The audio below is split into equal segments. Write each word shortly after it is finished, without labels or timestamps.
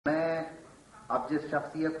اب جس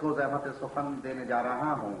شخصیت کو زحمت سخن دینے جا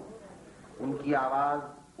رہا ہوں ان کی آواز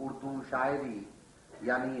اردو شاعری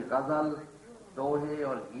یعنی غزل، دوہے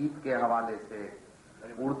اور گیت کے حوالے سے،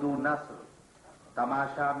 اردو نثر،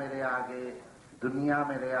 تماشا میرے آگے، دنیا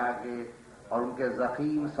میرے آگے اور ان کے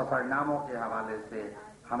ضخیم سفر ناموں کے حوالے سے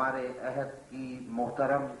ہمارے عہد کی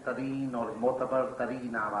محترم ترین اور معتبر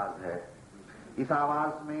ترین آواز ہے۔ اس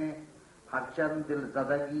آواز میں ہر چند دل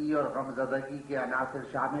زدگی اور غم زدگی کے عناصر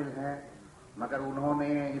شامل ہیں، مگر انہوں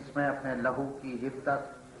نے اس میں اپنے لہو کی حدت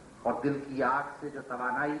اور دل کی آگ سے جو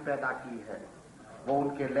توانائی پیدا کی ہے وہ ان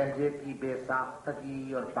کے لہجے کی بے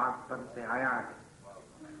ساختگی اور پاکپن سے آیا ہے۔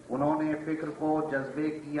 انہوں نے فکر کو جذبے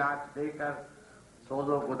کی آنچ دے کر سوز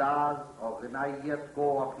و گداز اور غنائیت کو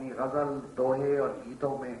اپنی غزل، دوہے اور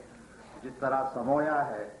گیتوں میں جس طرح سمویا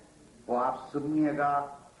ہے وہ آپ سنیے گا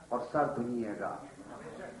اور سر دھنیے گا۔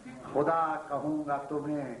 خدا کہوں گا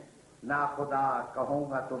تمہیں، نا خدا کہوں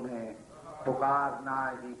گا تمہیں، پکارنا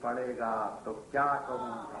ہی پڑے گا تو کیا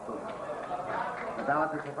کہوں تمہیں۔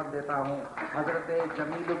 دعوت سخن دیتا ہوں حضرت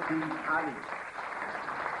جمیل الدین عالی۔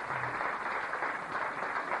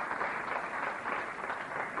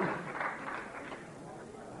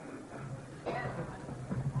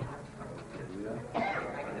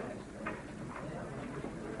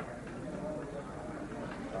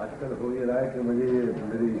 آج کل ہو یہ رہا ہے کہ مجھے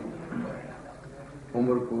میری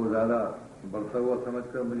عمر کو زیادہ بڑھتا ہوا سمجھ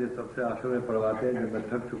کر مجھے سب سے آخر میں پڑھواتے ہیں جب میں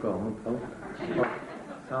تھک چکا ہوں اور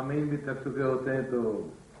سامعین بھی تھک چکے ہوتے ہیں تو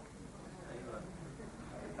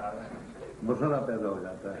مسئلہ پیدا ہو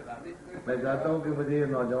جاتا ہے۔ میں چاہتا ہوں کہ مجھے یہ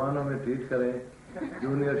نوجوانوں میں ٹریٹ کریں،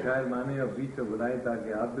 جونیئر شاعر مانیں اور بیچ میں بلائیں تاکہ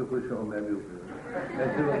آپ بھی خوش ہوں میں بھی خوش ہوں۔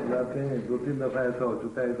 ایسے لوگ بلاتے ہیں، 2-3 دفعہ ایسا ہو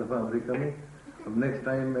چکا ہے، ایک دفعہ امریکہ میں۔ اب نیکسٹ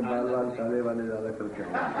ٹائم میں بال کالے والے زیادہ کر کے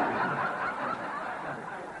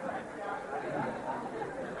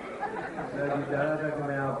میں بھی چاہ رہا تھا کہ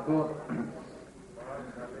میں آپ کو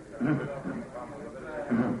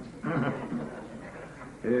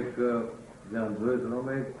ایک جہاں دوہے سنوں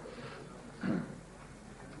میں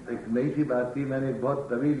ایک نئی سی بات تھی۔ میں نے ایک بہت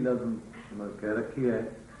طویل نظم کہہ رکھی ہے،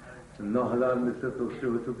 9000 مصرع تو اس سے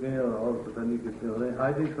ہو چکے ہیں اور پتہ نہیں کتنے ہو رہے ہیں،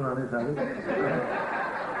 آج نہیں سنانے سارے۔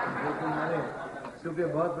 لیکن میں نے کیونکہ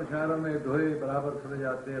بہت مشاعروں میں دوہے برابر سنے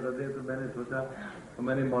جاتے ہیں ردے، تو میں نے سوچا،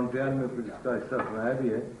 میں نے مونٹریال میں کچھ اس کا حصہ سنایا بھی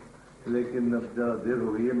ہے لیکن اب ذرا دیر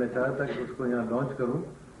ہو گئی ہے۔ میں چاہتا تھا کہ اس کو یہاں لانچ کروں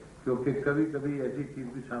کیونکہ کبھی کبھی ایسی چیز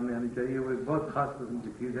بھی سامنے آنی چاہیے، وہ ایک بہت خاص قسم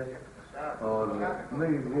کی چیز ہے۔ اور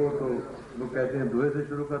نہیں وہ تو لوگ کہتے ہیں دوہے سے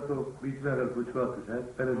شروع کر، تو بیچ میں اگر کچھ ہوا تو شاید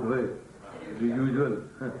پہلے دوہے یوزول۔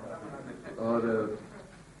 اور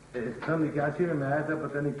 81 میں آیا تھا،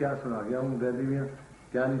 پتہ نہیں کیا سنا گیا ہوں دہلی میں،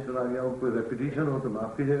 کیا نہیں سنا گیا ہوں، کوئی ریپیٹیشن ہو تو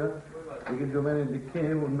معاف کیجیے گا، لیکن جو میں نے لکھے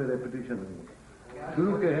ہیں ان میں ریپیٹیشن نہیں۔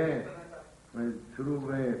 شروع کے ہیں، شروع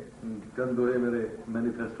میں چند دوہے میرے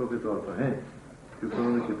مینیفیسٹو کے طور پر ہیں کیونکہ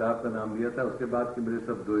انہوں نے کتاب کا نام دیا تھا، اس کے بعد کے میرے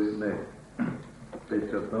سب دوہے میں پیش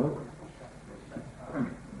کرتا ہوں۔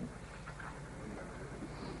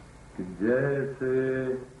 جیسے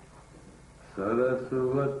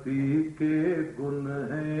سرسوتی کے گن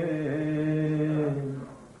ہیں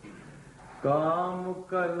کام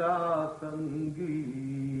کلا سنگی،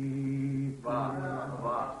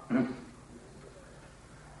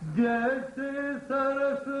 جیسے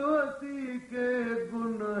سرسوتی کے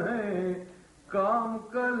گن ہیں کام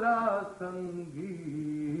کلا سنگی،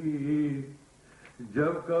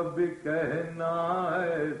 جب کبھی کہنا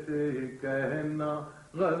ایسے کہنا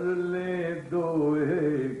غزلیں دوہے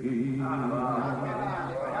گی،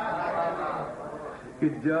 کہ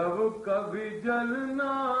جب کبھی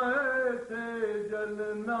جلنا ایسے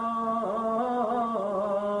جلنا۔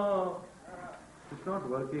 It's not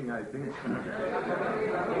working, I think.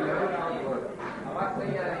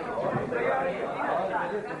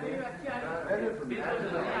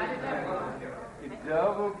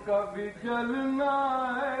 جب کبھی جلنا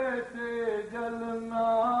ایسے جلنا،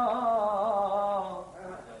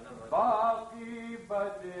 باقی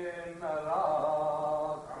بجے نہ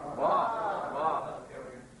رات۔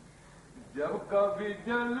 جب کبھی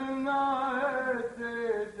جلنا ایسے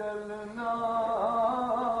جلنا،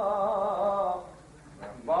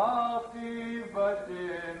 باقی بجے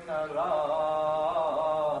نہ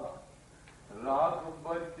رات، رات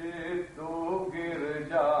بچے تو گر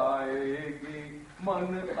جائے گی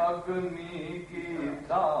من اگنی کی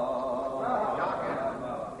تار۔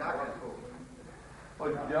 اور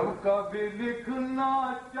جب کبھی لکھنا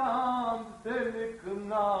چاند سے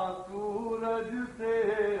لکھنا سورج سے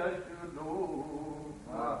اشلو،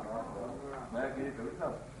 میں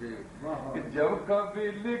کہ جب کبھی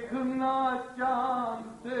لکھنا چاند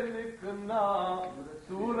سے لکھنا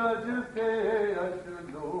سورج سے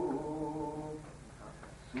اشلو،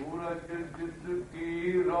 سورج جس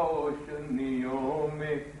کی روشنیوں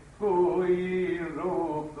میں کوئی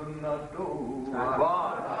روک نہ دو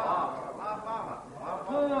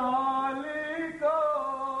عالی کا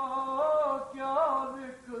کیا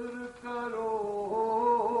ذکر کرو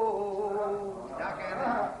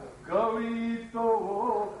کوئی تو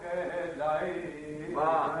وہ کہلائے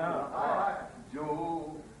جو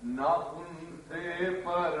ناخن سے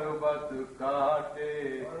پربت کاٹے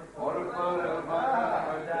اور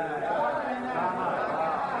پربت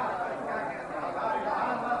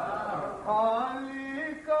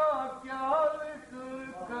عالی کا کیا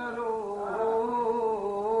ذکر کرو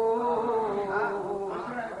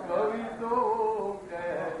کوئی تو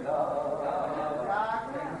کہلا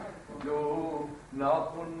جو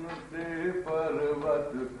ناخن سے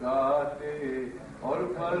پربت کاٹے اور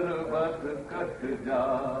پربت کٹ جا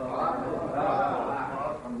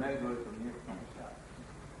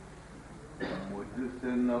مجھ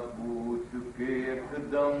سے نہ پوچھ کے ایک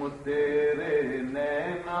دم تیرے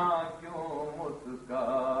نینا کیوں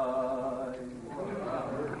مسکائے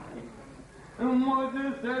مجھ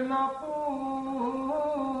سے نہ پوچھ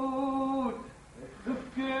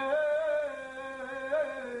کے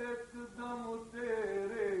ایک دم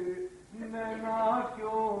تیرے نینا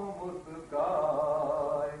کیوں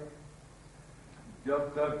مسکائے جب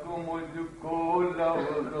تک مجھ کو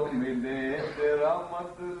لفظ ملے تیرا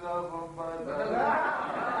مطلب بدل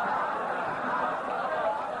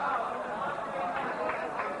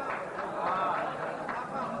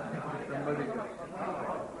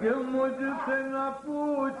کہ مجھ سے نہ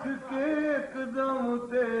پوچھ کے ایک دم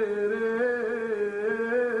تیرے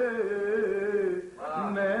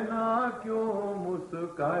نینا کیوں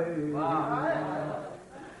مسکائے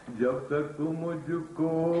جب تک مجھ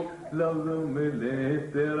کو لفظ ملے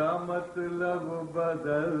تیرا مطلب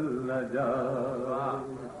بدل نہ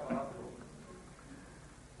جائے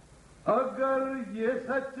اگر یہ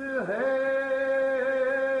سچ ہے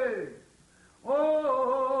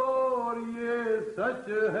اور یہ سچ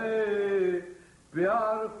ہے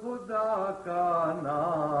پیار خدا کا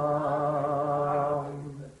نام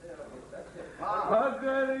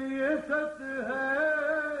اگر یہ سچ ہے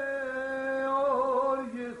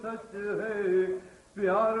سچ ہے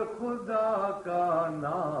پیار خدا کا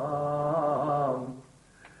نام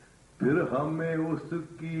پھر ہمیں اس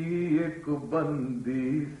کی ایک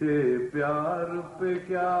بندی سے پیار پہ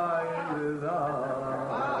کیا الزام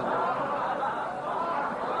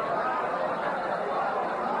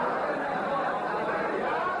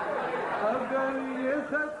اگر یہ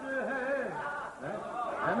سچ ہے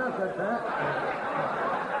نا سچ ہے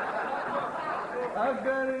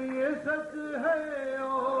اگر یہ سچ ہے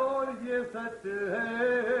اور یہ سچ ہے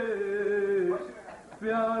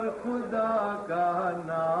پیار خدا کا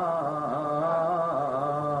نام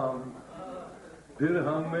پھر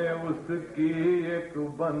ہمیں اس کی ایک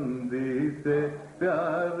بندی سے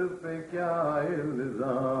پیار پہ کیا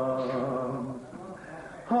الزام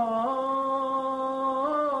ہاں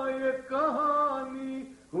یہ کہانی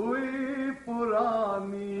ہوئی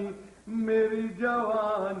پرانی میری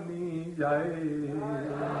جوانی جائے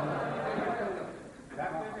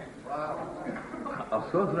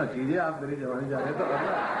افسوس نہ کیجیے آپ میری جوانی جائے تو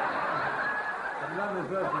اللہ نے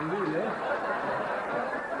سر سن لیجیے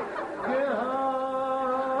کہ ہاں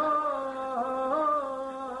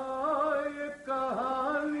یہ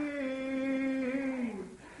کہانی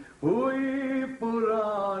ہوئی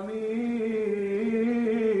پرانی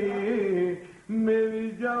میری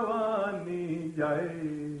جوانی جائے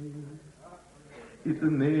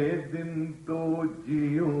اتنے دن تو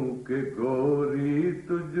جیوں کہ گوری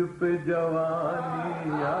تجھ پہ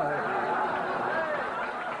جوانی آئے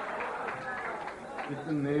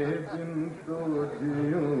اتنے دن تو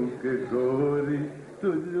جیوں کہ گوری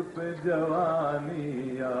تجھ پہ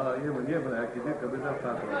جوانی آئے یہ بنایا کسی کبھی نہ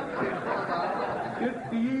ساتھ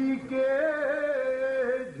ٹیکے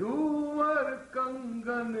جھومر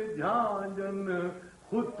کنگن جھانجن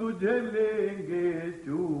خود تجھے لیں گے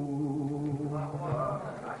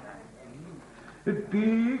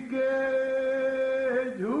ٹیکے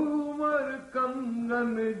جھومر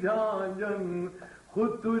کنگن جھانجن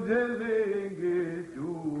خود تجھے لیں گے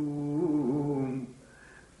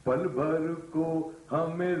پل بھر کو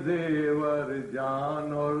ہمیں زیور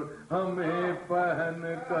جان اور ہمیں پہن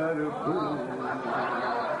کر پھول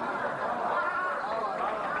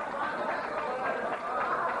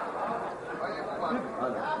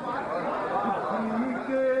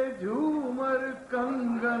جھومر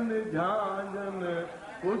کنگن جھانجن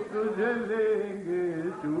خود تجھے لیں گے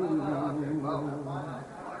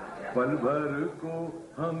پل بھر کو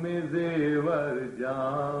ہمیں زیور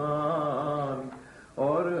جان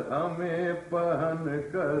اور ہمیں پہن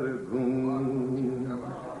کر گھوم،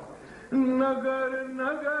 نگر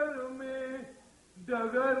نگر میں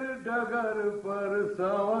ڈگر ڈگر پر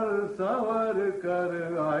سنور سنور کر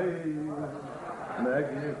آئے،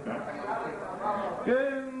 کہ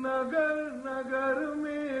نگر نگر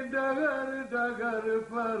میں ڈگر ڈگر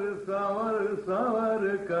پر سنور سنور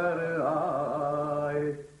کر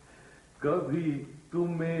آئے، کبھی تو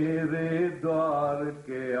میرے دوار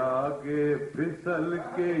کے آگے پھسل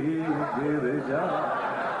کے ہی گر جا،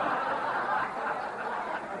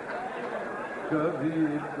 کبھی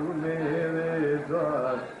تو میرے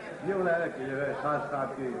دوار، یہ بنایا کہ خاص صاحب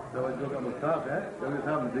کی توجہ کا مستحق ہے، کبھی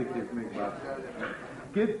صاحب دیکھیے اس میں ایک بات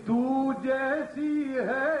کہ تو جیسی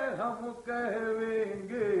ہے ہم کہویں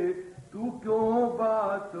گے، تو کیوں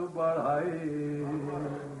بات بڑھائے،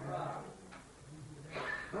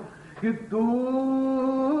 کہ تو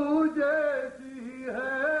جیسی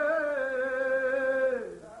ہے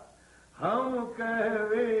ہم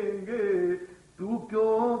کہویں گے، تو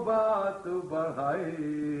کیوں بات بڑھائے،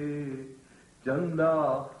 چندہ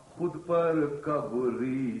خود پر کب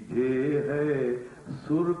ریجھے ہے،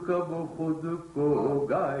 سر کب خود کو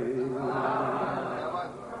گائے،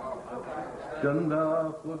 چندہ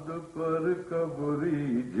خود پر کب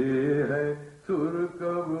ریجھے ہے، سر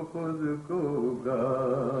کب خود کو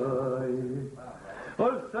گائے،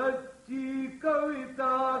 اور سچی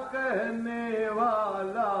کویتا کہنے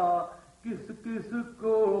والا کس کس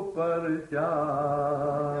کو پرچائے،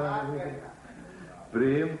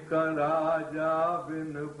 پریم کا راجا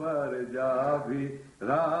بن پرجا بھی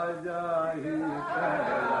راجا ہی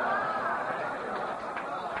کہلائے،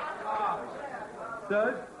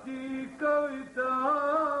 سچی کویتا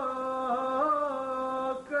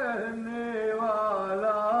کہنے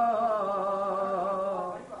والا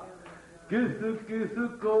کس کس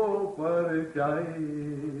کو پرچائے،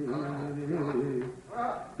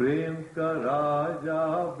 پریم کا راجا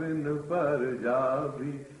بن پرجا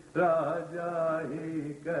بھی راجا ہی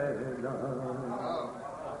کہلائے۔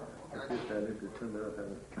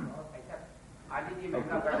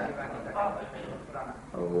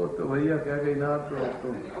 وہ تو بھیا کہہ گئی نا، تو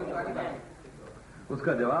اس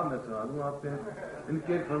کا جواب میں سنا دوں آپ کے، ان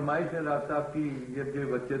کی ایک فرمائش ہے ڈاکٹر صاحب کی، یہ جو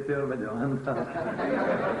بچے تھے اور میں جوان تھا،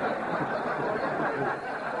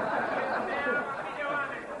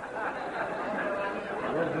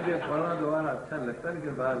 وہ مجھے پڑھنا دوبارہ اچھا لگتا ہے،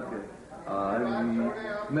 لیکن بعد کے علی،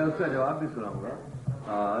 میں اس کا جواب بھی سناؤں گا،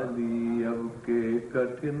 علی اب کے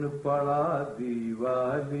کٹھن پڑا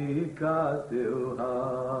دیوالی کا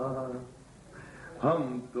تہوار، ہم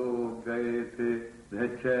تو گئے تھے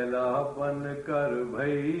چھیلا بن کر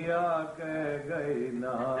بھیا کہہ گئے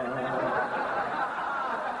نا،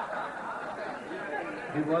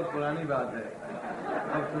 یہ بہت پرانی بات ہے،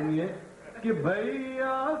 اب سنیے کہ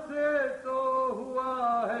بھیا سے تو ہوا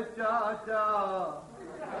ہے چاچا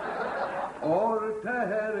اور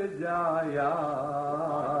ٹھہر جایا،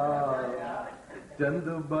 چند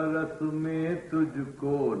برس میں تجھ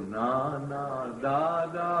کو نانا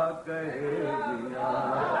دادا کہے دیا،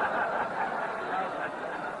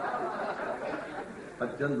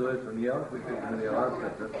 چند دوئے سنیے اور کچھ میری آواز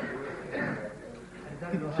کرتا،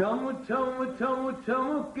 چھم چھم چھم چھم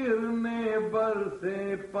کرنے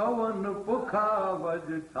برسے پون پکھاوج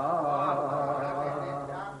تھا،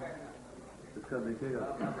 اس کا دیکھے گا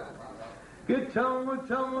کہ چھم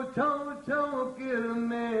چھم چھم چھم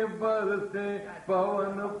کرنے برسے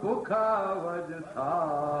پون پکھاوج تھا،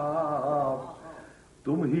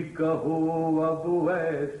 تم ہی کہو اب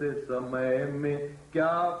ایسے سمے میں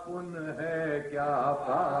کیا پن ہے کیا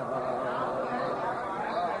پار،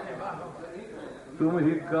 تم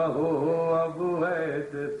ہی کہو اب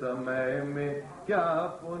ایسے سمے میں کیا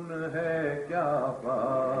پن ہے کیا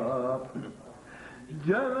پار،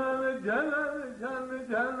 جنن جنن جن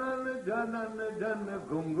جنن جنن جن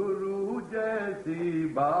گھنگرو جیسی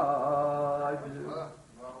باج،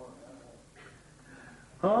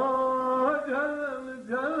 ہاں جنن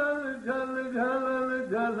جنن جن جنن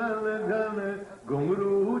جنن جن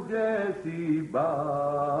گھنگرو جیسی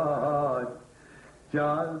باج،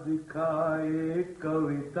 چال دکھائے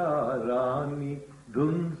کویتا رانی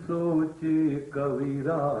دھن سوچے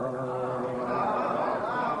کویرا،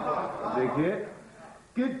 دیکھیے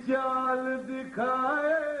کہ چال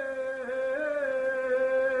دکھائے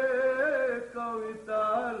کویتا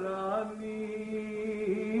رانی،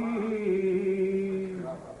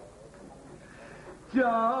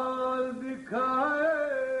 چال دکھائے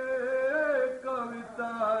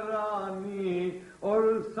کویتا رانی اور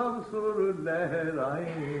سب سر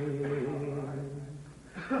لہرائیں،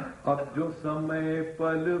 اب جو سمے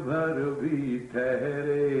پل بھر بھی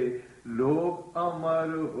ٹھہرے لوگ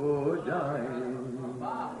امر ہو جائیں،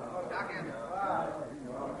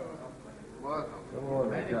 اور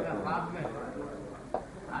میں چاہتا ہوں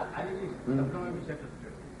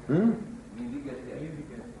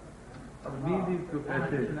اب نیندی تو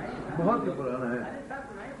کیسے بہت ہی پرانا ہے.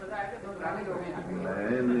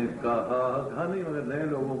 میں نے کہا نہیں مگر نئے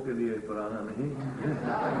لوگوں کے لیے پرانا نہیں.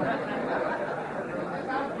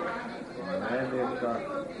 میں نے کہا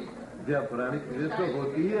جب پرانی چیزیں تو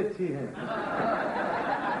ہوتی ہی اچھی ہیں.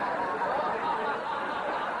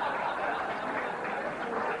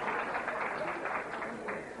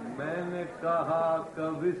 میں نے کہا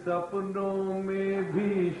کبھی سپنوں میں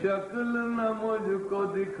بھی شکل نہ مجھ کو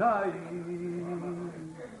دکھائی.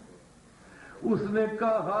 اس نے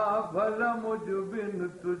کہا بھلا مجھ بن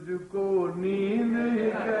تجھ کو نیند ہی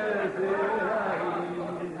کیسے آئی.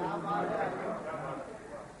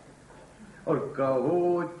 اور کہو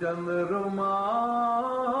چندرما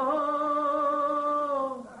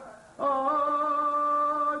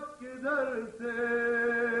آج کدھر سے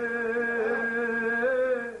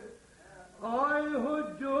آئے ہو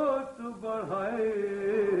جوت بڑھائے.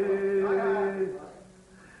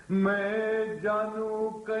 میں جانوں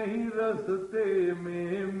کہیں رستے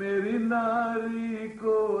میں میری ناری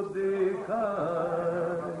کو دیکھا.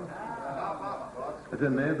 اچھا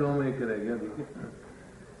نئے دو میں ایک رہ گیا دیکھیے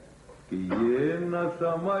کہ یہ نہ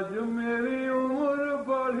سمجھ میری عمر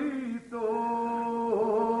بڑھی تو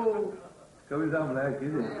کبھی صاحب لائق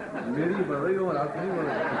کیجیے میری بڑھ رہی عمر آپ کی نہیں بڑھ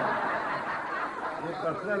رہی. یہ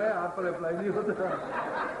پرسنل ہے آپ پر اپلائی نہیں ہوتا.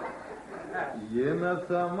 یہ نہ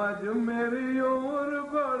سمجھ میری عمر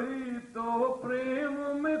بڑھی تو پریم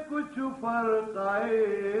میں کچھ فرق آئے.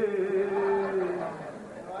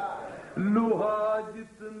 لوہا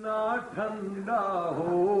جتنا ٹھنڈا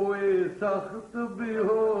ہوئے سخت بھی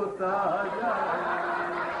ہوتا جائے.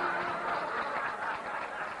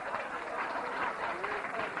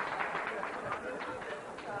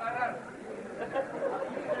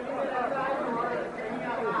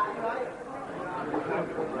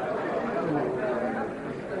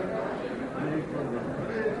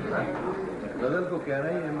 غزل کو کہہ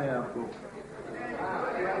رہی ہے میں آپ کو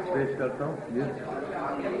پیش کرتا ہوں.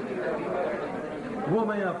 وہ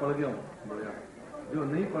میں یہاں پڑھ گیا ہوں جو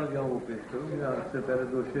نہیں پڑھ گیا ہوں وہ پیش کروں گا. اس سے پہلے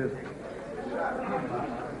دو شعر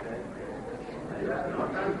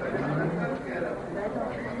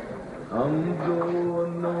ہم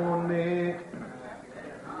دونوں نے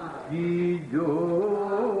کی جو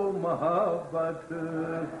محبت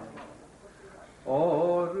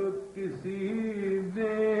اور کسی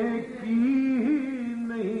نے کی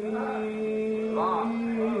نہیں.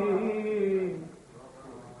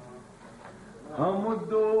 ہم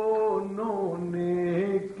دونوں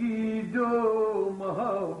نے کی جو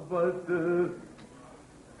محبت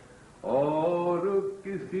اور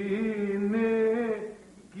کسی نے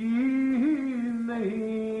کی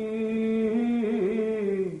نہیں.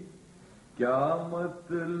 کیا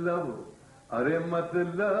مطلب ارے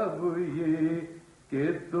مطلب یہ کہ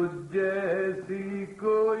تجھ جیسی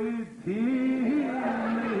کوئی تھی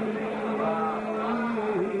نہیں.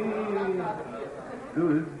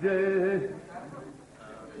 تجھ جیسی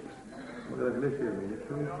مگر اگلے شعر میں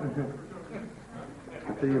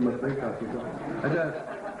اچھا یہ مسئلہ ہی کافی تھا. اچھا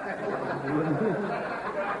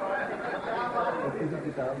کسی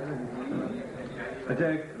کتاب میں اچھا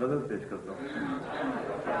ایک غزل پیش کرتا ہوں.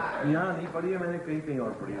 یہاں نہیں پڑھی ہے میں نے کہیں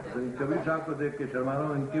اور پڑھی ہے. کبیر صاحب کو دیکھ کے شرما رہا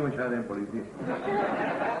ہوں ان کی مشاعریں پڑھی تھی.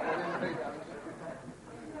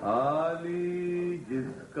 عالی جس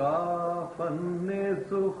کا فن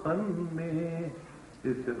سخن میں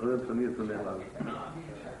اس سے غزل سنیے سننے والا.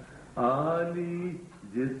 عالی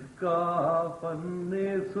جس کا فن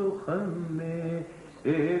سخن میں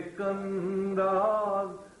ایک انداز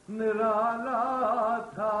نرالا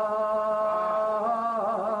تھا.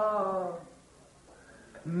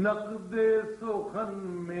 نقد سخن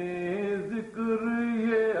میں ذکر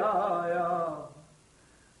یہ آیا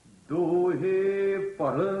دوہے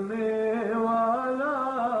پڑھنے والا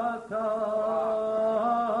تھا.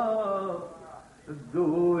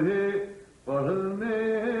 دوہے پڑھنے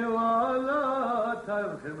والا تھا.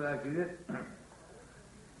 پھر میں کیجیے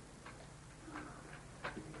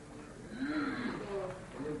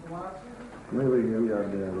نہیں بھائی ابھی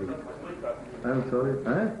یاد نہیں آ رہی. I am sorry.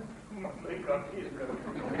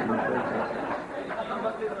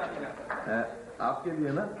 آپ کے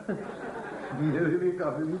لیے نا میرے لیے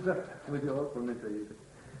کافی نہیں تھا مجھے اور پڑھنے چاہیے تھے.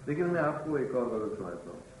 لیکن میں آپ کو ایک اور غزل سناتا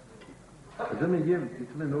ہوں. اصل میں یہ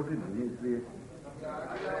اس میں نوٹ ہی نہیں ہے اس لیے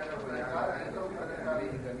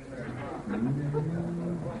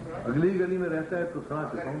اگلی گلی میں رہتا ہے تو سنا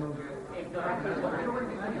چکا ہوں میں.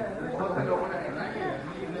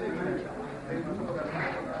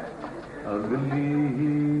 اگلی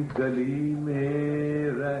ہی گلی میں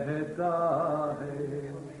رہتا ہے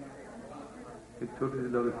ایک چھوٹی سی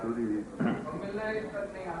لوگ اسٹوری ہوئی.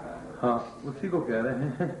 ہاں اسی کو کہہ رہے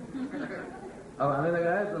ہیں. اب آنے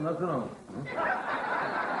لگا ہے تو نہ سناؤں.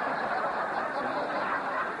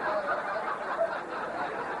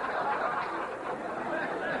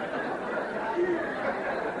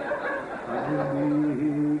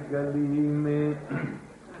 گلی میں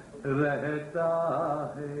رہتا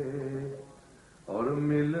ہے اور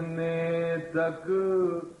ملنے تک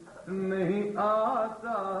نہیں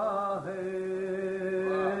آتا ہے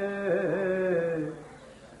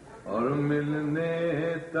اور ملنے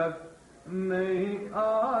تک نہیں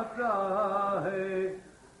آتا ہے.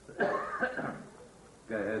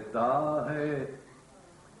 کہتا ہے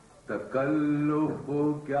تکلف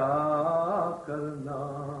کیا کرنا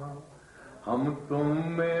ہم تم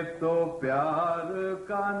میں تو پیار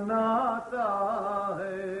کا ناتا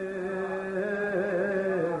ہے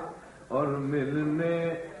اور ملنے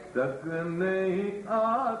تک نہیں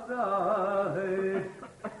آتا ہے.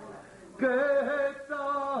 کہتا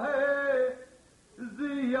ہے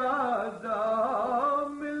زیادہ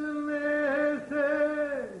ملنے سے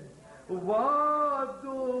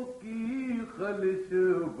وعدوں کی خلش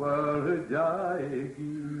بڑھ جائے گی.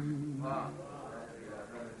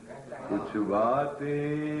 کچھ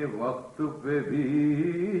باتیں وقت پہ بھی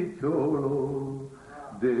چھوڑو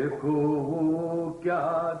دیکھو وہ کیا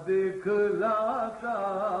دکھلاتا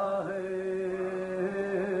ہے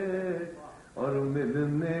اور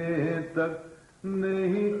ملنے تک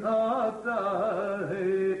نہیں آتا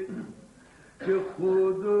ہے کہ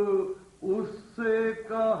خود اس سے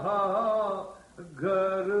کہا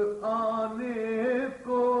گھر آنے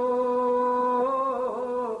کو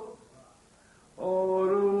اور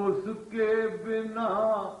اس کے بنا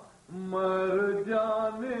مر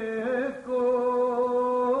جانے کو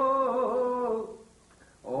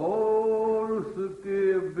اور اس کے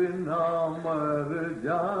بنا مر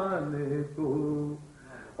جانے کو.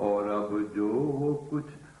 اور اب جو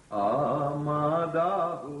کچھ آمادہ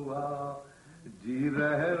ہوا جی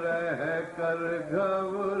رہ رہ کر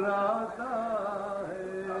گھبراتا ہے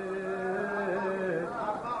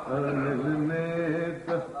اور ملنے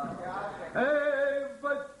تک. اے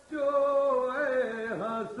بچوں اے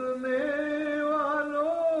ہنسنے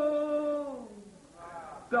والوں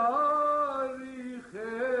تاریخ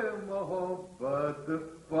محبت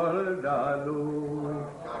پڑھ ڈالو.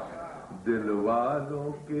 دل والوں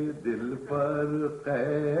کے دل پر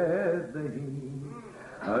قید نہیں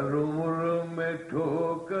ہر عمر میں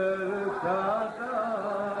ٹھوکر کھاتا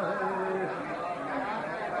ہے.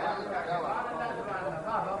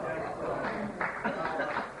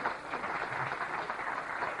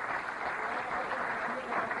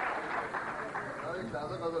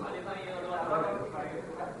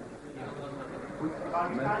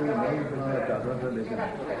 میں تو نہیں سنانا چاہتا تھا لیکن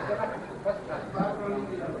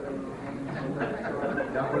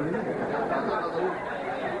کیا بولیے.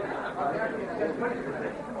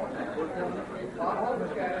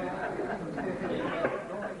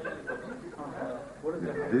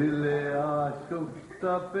 دل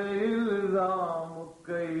آشفتہ پہ الزام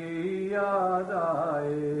کئی یاد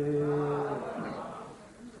آئے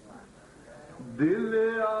دل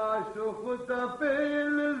آشفتہ پہ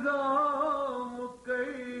الزام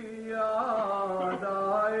کئی یاد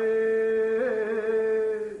آئے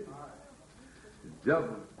جب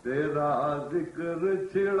تیرا ذکر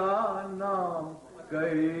چھڑا نام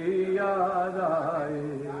کئی یاد آئے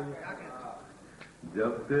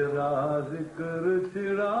جب تیرا ذکر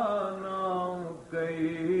چھڑا نام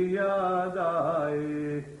کئی یاد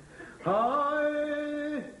آئے.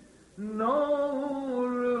 ہائے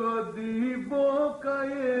نور ادیبوں کا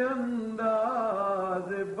یہ انداز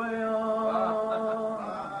بیان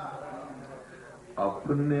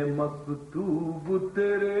اپنے مکتوب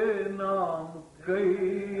تیرے نام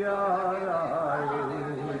کئی یاد آئے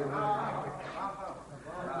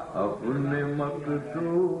اپنے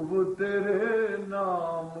مکتوب تیرے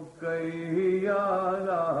نام کئی یاد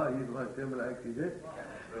آئی. سے ملائے کیجیے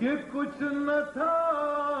کہ کچھ نہ تھا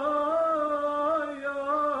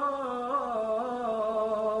یاد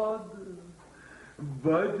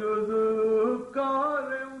بجز کار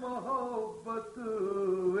محبت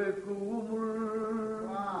ایک عمر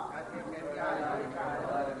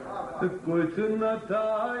کچھ نہ تھا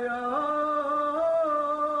یاد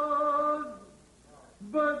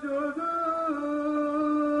بجز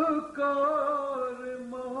کار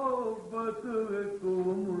محبت ایک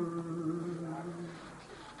عمر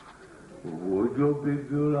وہ جو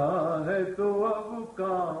بگڑا ہے تو اب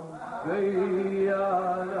کام کئی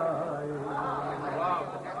یاد آئے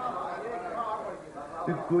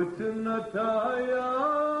کچھ نہ تھا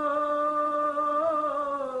یاد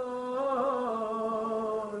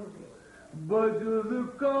وجود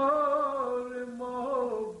کار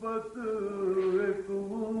محبت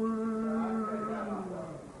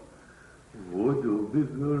وہ جو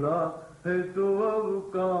بگڑا ہے تو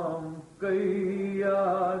اب کام کئی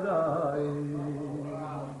یاد آئے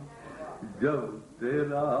جب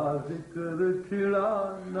تیرا ذکر چھڑا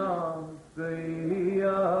نام کئی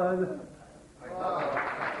یاد